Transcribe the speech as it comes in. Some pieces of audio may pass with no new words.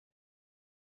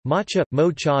Matcha,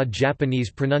 mo-cha Japanese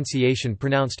pronunciation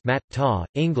pronounced mat-ta,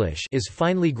 English is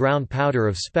finely ground powder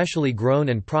of specially grown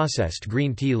and processed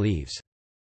green tea leaves.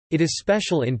 It is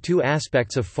special in two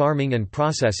aspects of farming and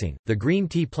processing. The green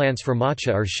tea plants for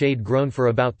matcha are shade grown for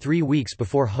about 3 weeks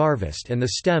before harvest and the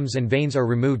stems and veins are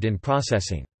removed in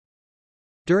processing.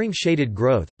 During shaded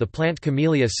growth, the plant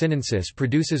Camellia sinensis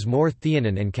produces more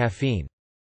theanine and caffeine.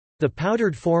 The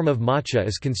powdered form of matcha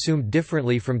is consumed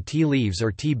differently from tea leaves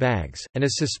or tea bags, and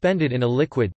is suspended in a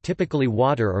liquid, typically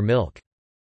water or milk.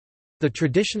 The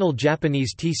traditional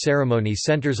Japanese tea ceremony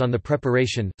centers on the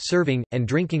preparation, serving, and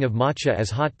drinking of matcha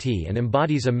as hot tea and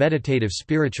embodies a meditative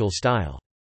spiritual style.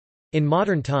 In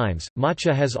modern times,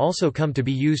 matcha has also come to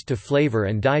be used to flavor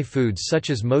and dye foods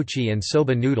such as mochi and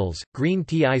soba noodles, green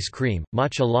tea ice cream,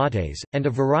 matcha lattes, and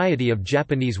a variety of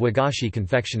Japanese wagashi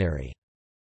confectionery.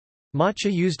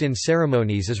 Matcha used in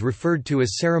ceremonies is referred to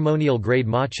as ceremonial-grade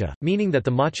matcha, meaning that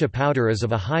the matcha powder is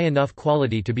of a high enough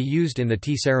quality to be used in the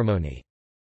tea ceremony.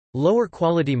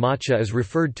 Lower-quality matcha is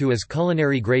referred to as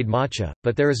culinary-grade matcha,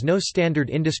 but there is no standard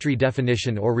industry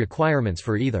definition or requirements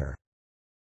for either.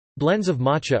 Blends of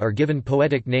matcha are given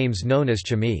poetic names known as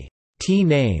chami, tea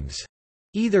names,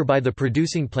 either by the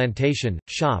producing plantation,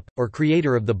 shop, or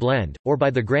creator of the blend, or by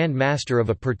the Grand Master of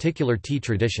a particular tea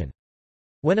tradition.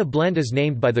 When a blend is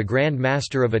named by the Grand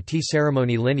Master of a tea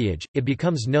ceremony lineage, it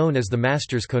becomes known as the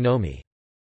Master's Konomi.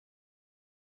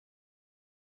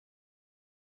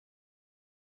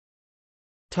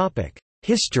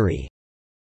 History.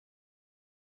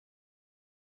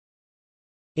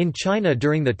 In China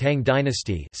during the Tang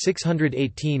dynasty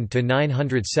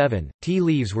 618–907, tea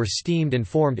leaves were steamed and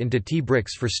formed into tea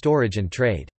bricks for storage and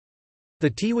trade. The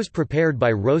tea was prepared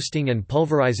by roasting and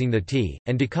pulverizing the tea,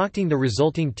 and decocting the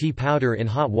resulting tea powder in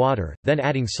hot water, then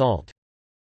adding salt.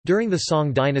 During the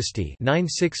Song dynasty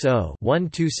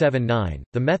 960–1279,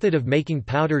 the method of making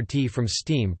powdered tea from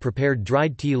steam prepared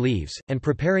dried tea leaves, and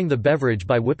preparing the beverage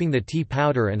by whipping the tea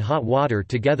powder and hot water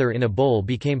together in a bowl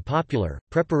became popular.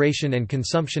 Preparation and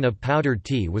consumption of powdered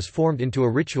tea was formed into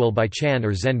a ritual by Chan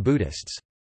or Zen Buddhists.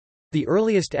 The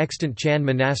earliest extant Chan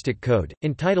monastic code,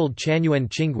 entitled Chanyuan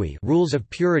Qingui Rules of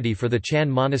Purity for the Chan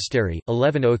Monastery,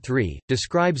 1103,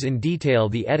 describes in detail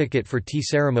the etiquette for tea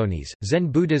ceremonies. Zen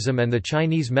Buddhism and the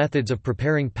Chinese methods of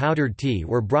preparing powdered tea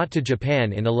were brought to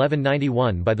Japan in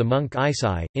 1191 by the monk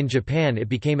Eisai. In Japan it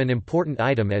became an important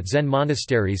item at Zen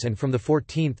monasteries and from the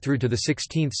 14th through to the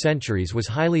 16th centuries was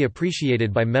highly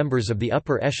appreciated by members of the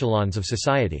upper echelons of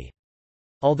society.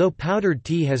 Although powdered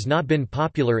tea has not been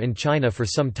popular in China for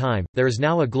some time, there is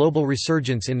now a global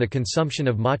resurgence in the consumption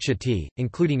of matcha tea,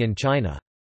 including in China.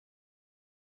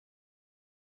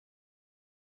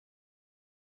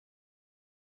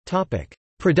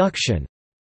 Production.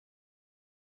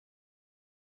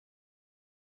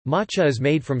 Matcha is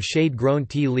made from shade-grown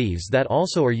tea leaves that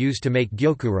also are used to make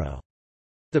gyokuro.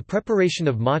 The preparation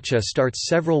of matcha starts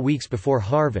several weeks before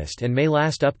harvest and may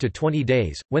last up to 20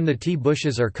 days, when the tea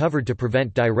bushes are covered to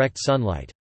prevent direct sunlight.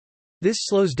 This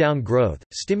slows down growth,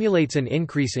 stimulates an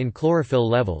increase in chlorophyll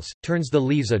levels, turns the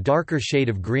leaves a darker shade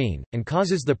of green, and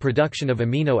causes the production of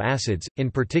amino acids,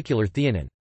 in particular theanine.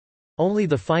 Only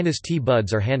the finest tea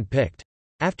buds are hand-picked.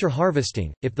 After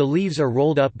harvesting, if the leaves are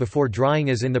rolled up before drying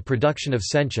as in the production of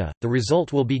sencha, the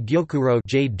result will be gyokuro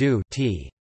tea.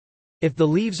 If the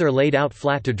leaves are laid out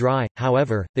flat to dry,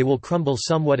 however, they will crumble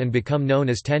somewhat and become known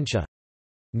as tencha.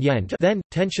 Then,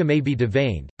 tencha may be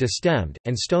deveined, destemmed,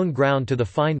 and stone ground to the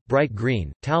fine, bright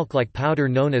green, talc-like powder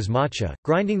known as matcha.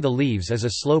 Grinding the leaves is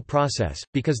a slow process,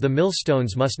 because the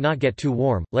millstones must not get too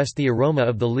warm, lest the aroma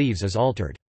of the leaves is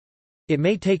altered. It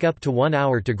may take up to 1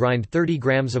 hour to grind 30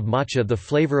 grams of matcha. The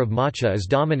flavor of matcha is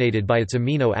dominated by its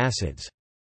amino acids.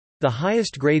 The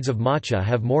highest grades of matcha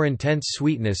have more intense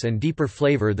sweetness and deeper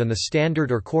flavor than the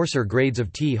standard or coarser grades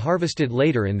of tea harvested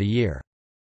later in the year.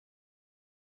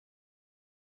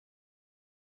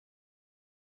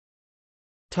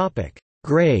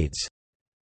 Grades.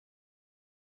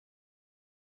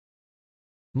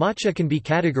 Matcha can be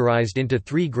categorized into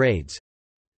 3 grades.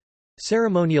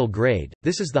 Ceremonial grade,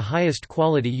 this is the highest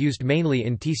quality used mainly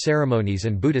in tea ceremonies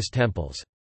and Buddhist temples.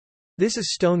 This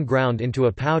is stone ground into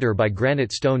a powder by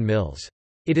granite stone mills.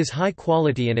 It is high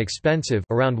quality and expensive,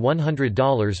 around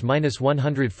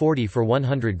 $100–140 for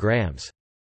 100 grams.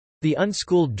 The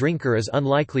unschooled drinker is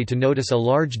unlikely to notice a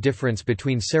large difference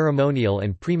between ceremonial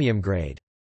and premium grade.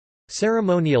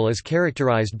 Ceremonial is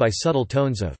characterized by subtle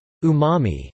tones of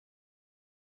umami.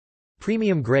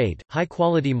 Premium grade,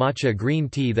 high-quality matcha green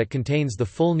tea that contains the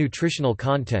full nutritional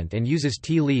content and uses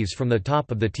tea leaves from the top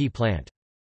of the tea plant.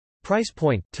 Price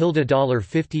point,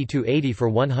 $50 to $80 for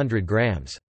 100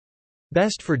 grams.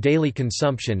 Best for daily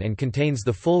consumption and contains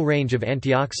the full range of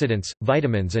antioxidants,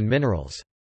 vitamins and minerals.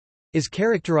 Is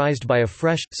characterized by a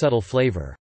fresh, subtle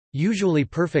flavor. Usually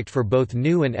perfect for both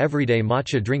new and everyday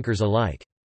matcha drinkers alike.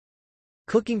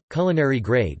 Cooking – culinary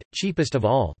grade, cheapest of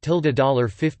all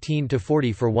 $15 to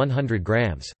 $40 for 100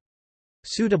 grams.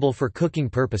 Suitable for cooking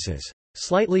purposes.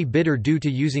 Slightly bitter due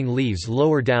to using leaves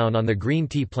lower down on the green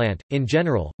tea plant. In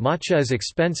general, matcha is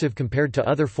expensive compared to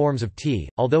other forms of tea,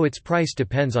 although its price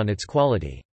depends on its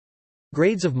quality.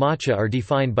 Grades of matcha are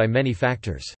defined by many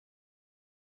factors.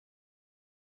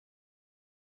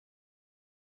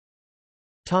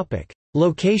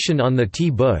 Location on the tea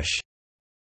bush.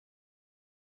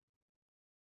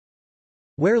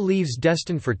 Where leaves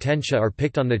destined for tencha are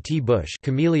picked on the tea bush,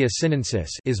 Camellia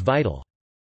sinensis, is vital.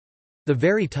 The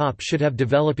very top should have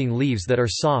developing leaves that are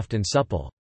soft and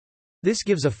supple. This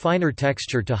gives a finer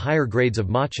texture to higher grades of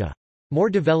matcha. More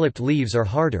developed leaves are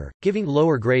harder, giving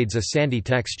lower grades a sandy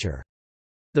texture.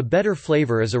 The better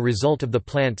flavor is a result of the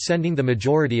plant sending the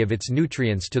majority of its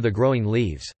nutrients to the growing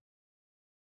leaves.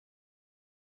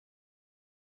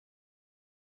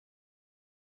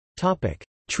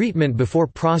 Treatment before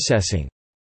processing.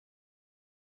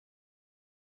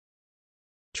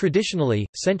 Traditionally,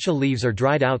 sencha leaves are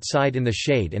dried outside in the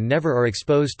shade and never are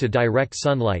exposed to direct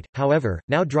sunlight, however,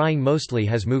 now drying mostly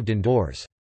has moved indoors.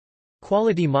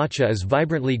 Quality matcha is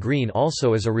vibrantly green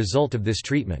also as a result of this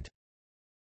treatment.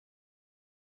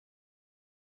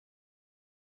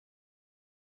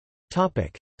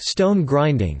 Stone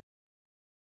grinding.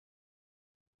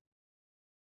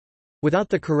 Without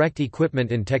the correct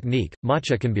equipment and technique,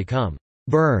 matcha can become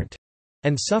burnt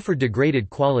and suffer degraded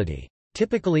quality.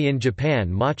 Typically in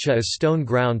Japan, matcha is stone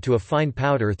ground to a fine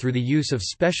powder through the use of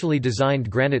specially designed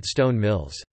granite stone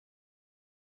mills.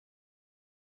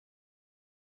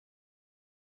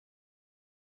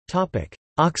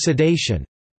 Oxidation.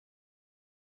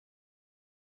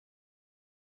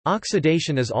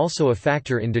 Oxidation is also a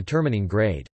factor in determining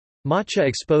grade. Matcha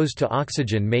exposed to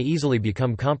oxygen may easily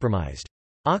become compromised.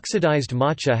 Oxidized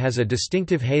matcha has a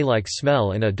distinctive hay-like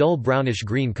smell and a dull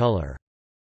brownish-green color.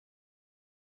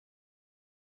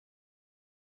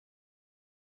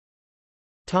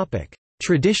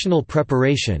 Traditional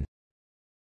preparation.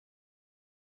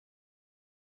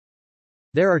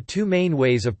 There are two main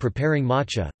ways of preparing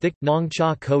matcha, thick,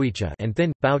 nongcha koicha and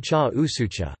thin, baocha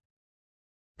usucha.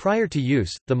 Prior to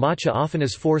use, the matcha often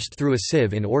is forced through a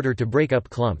sieve in order to break up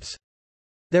clumps.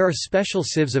 There are special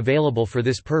sieves available for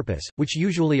this purpose, which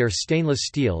usually are stainless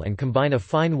steel and combine a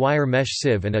fine wire mesh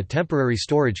sieve and a temporary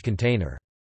storage container.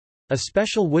 A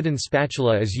special wooden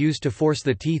spatula is used to force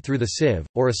the tea through the sieve,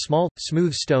 or a small,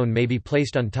 smooth stone may be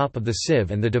placed on top of the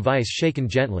sieve and the device shaken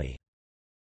gently.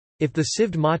 If the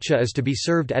sieved matcha is to be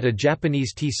served at a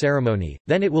Japanese tea ceremony,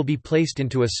 then it will be placed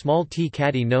into a small tea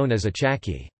caddy known as a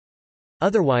chaki.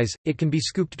 Otherwise, it can be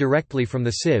scooped directly from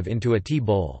the sieve into a tea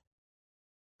bowl.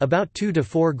 About 2 to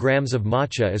 4 grams of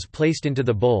matcha is placed into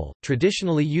the bowl,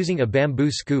 traditionally using a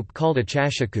bamboo scoop called a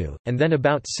chashaku, and then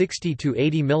about 60 to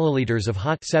 80 milliliters of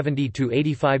hot 70 to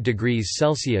 85 degrees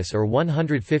Celsius or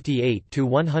 158 to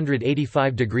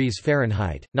 185 degrees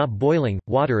Fahrenheit, not boiling,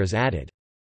 water is added.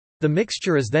 The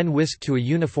mixture is then whisked to a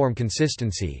uniform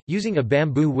consistency, using a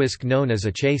bamboo whisk known as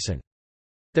a chasen.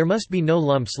 There must be no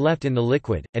lumps left in the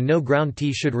liquid, and no ground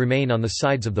tea should remain on the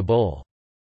sides of the bowl.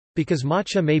 Because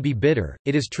matcha may be bitter,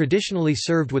 it is traditionally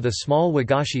served with a small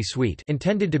wagashi sweet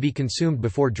intended to be consumed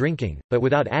before drinking, but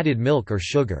without added milk or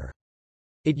sugar.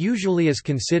 It usually is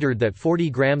considered that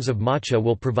 40 grams of matcha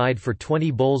will provide for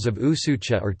 20 bowls of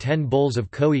usucha or 10 bowls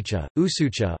of koicha.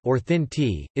 Usucha, or thin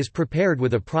tea, is prepared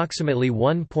with approximately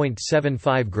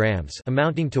 1.75 grams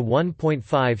amounting to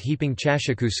 1.5 heaping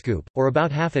chashaku scoop, or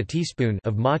about half a teaspoon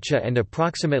of matcha and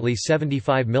approximately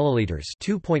 75 milliliters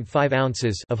 2.5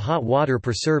 ounces of hot water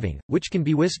per serving, which can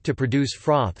be whisked to produce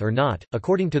froth or not,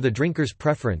 according to the drinker's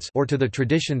preference or to the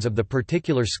traditions of the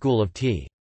particular school of tea.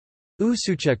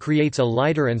 Usucha creates a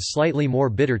lighter and slightly more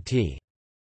bitter tea.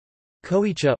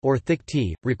 Koicha, or thick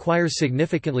tea, requires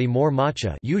significantly more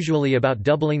matcha, usually about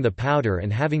doubling the powder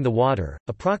and having the water,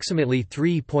 approximately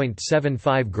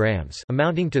 3.75 grams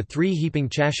amounting to 3 heaping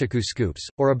chashaku scoops,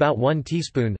 or about 1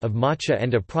 teaspoon of matcha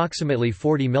and approximately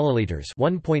 40 milliliters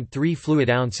 1.3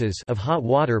 fluid ounces of hot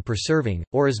water per serving,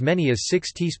 or as many as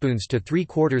 6 teaspoons to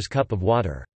 3/4 cup of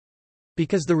water.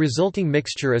 Because the resulting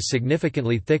mixture is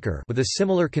significantly thicker with a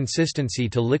similar consistency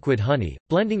to liquid honey,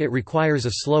 blending it requires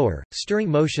a slower,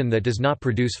 stirring motion that does not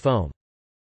produce foam.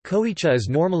 Koicha is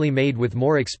normally made with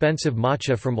more expensive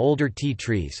matcha from older tea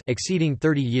trees exceeding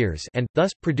 30 years and,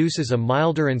 thus, produces a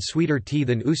milder and sweeter tea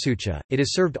than usucha. It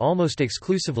is served almost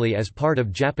exclusively as part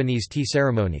of Japanese tea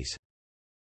ceremonies.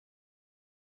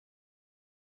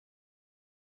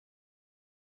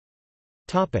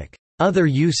 Other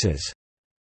uses.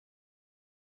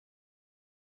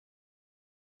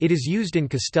 It is used in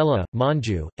Castella,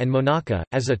 Manju, and Monaca,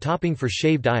 as a topping for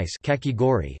shaved ice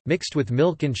kakigori, mixed with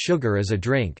milk and sugar as a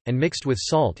drink, and mixed with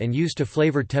salt and used to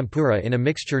flavor tempura in a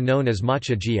mixture known as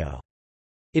matcha gyo.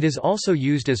 It is also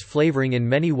used as flavoring in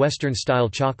many Western-style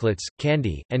chocolates,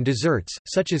 candy, and desserts,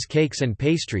 such as cakes and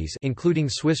pastries including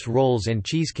Swiss rolls and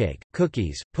cheesecake,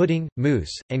 cookies, pudding,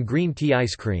 mousse, and green tea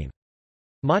ice cream.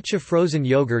 Matcha frozen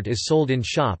yogurt is sold in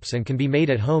shops and can be made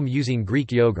at home using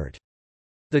Greek yogurt.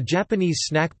 The Japanese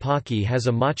snack Pocky has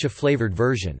a matcha-flavored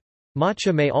version.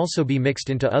 Matcha may also be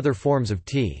mixed into other forms of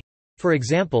tea. For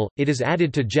example, it is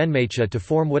added to genmatcha to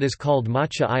form what is called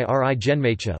matcha iri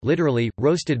genmatcha, literally,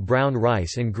 roasted brown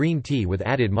rice and green tea with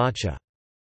added matcha.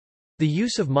 The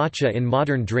use of matcha in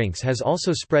modern drinks has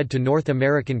also spread to North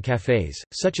American cafes,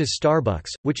 such as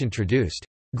Starbucks, which introduced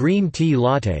green tea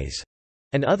lattes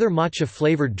and other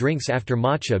matcha-flavored drinks after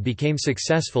matcha became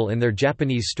successful in their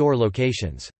Japanese store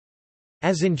locations.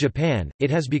 As in Japan,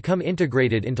 it has become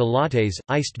integrated into lattes,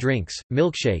 iced drinks,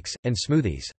 milkshakes, and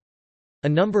smoothies. A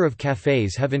number of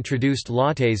cafes have introduced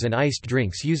lattes and iced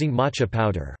drinks using matcha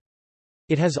powder.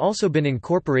 It has also been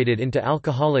incorporated into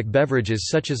alcoholic beverages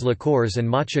such as liqueurs and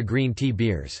matcha green tea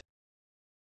beers.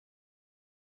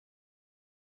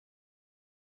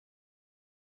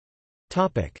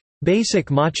 Basic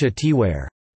matcha teaware.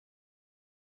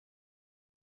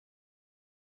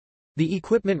 The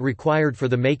equipment required for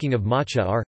the making of matcha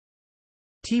are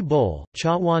tea bowl,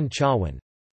 chawan,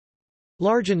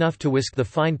 large enough to whisk the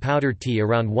fine powdered tea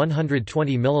around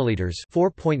 120 milliliters,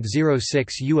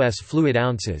 4.06 US fluid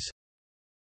ounces.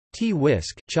 Tea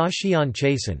whisk, cha-xian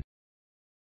chasen.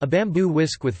 A bamboo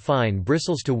whisk with fine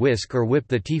bristles to whisk or whip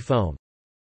the tea foam.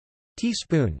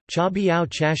 Teaspoon, cha-biao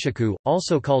chashiku,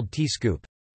 also called tea scoop.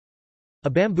 A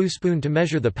bamboo spoon to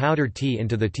measure the powdered tea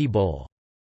into the tea bowl.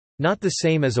 Not the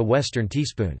same as a Western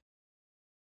teaspoon.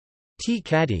 Tea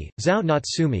caddy, zao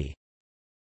natsumi.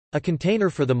 A container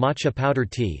for the matcha powder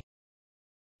tea.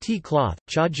 Tea cloth,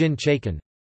 cha jin chaken.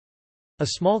 A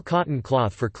small cotton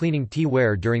cloth for cleaning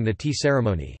teaware during the tea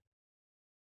ceremony.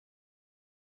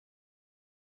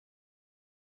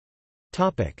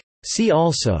 See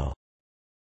also: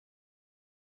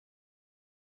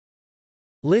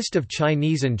 List of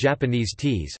Chinese and Japanese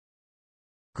teas.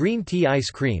 Green tea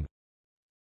ice cream.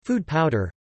 Food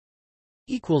powder.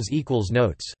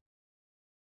 Notes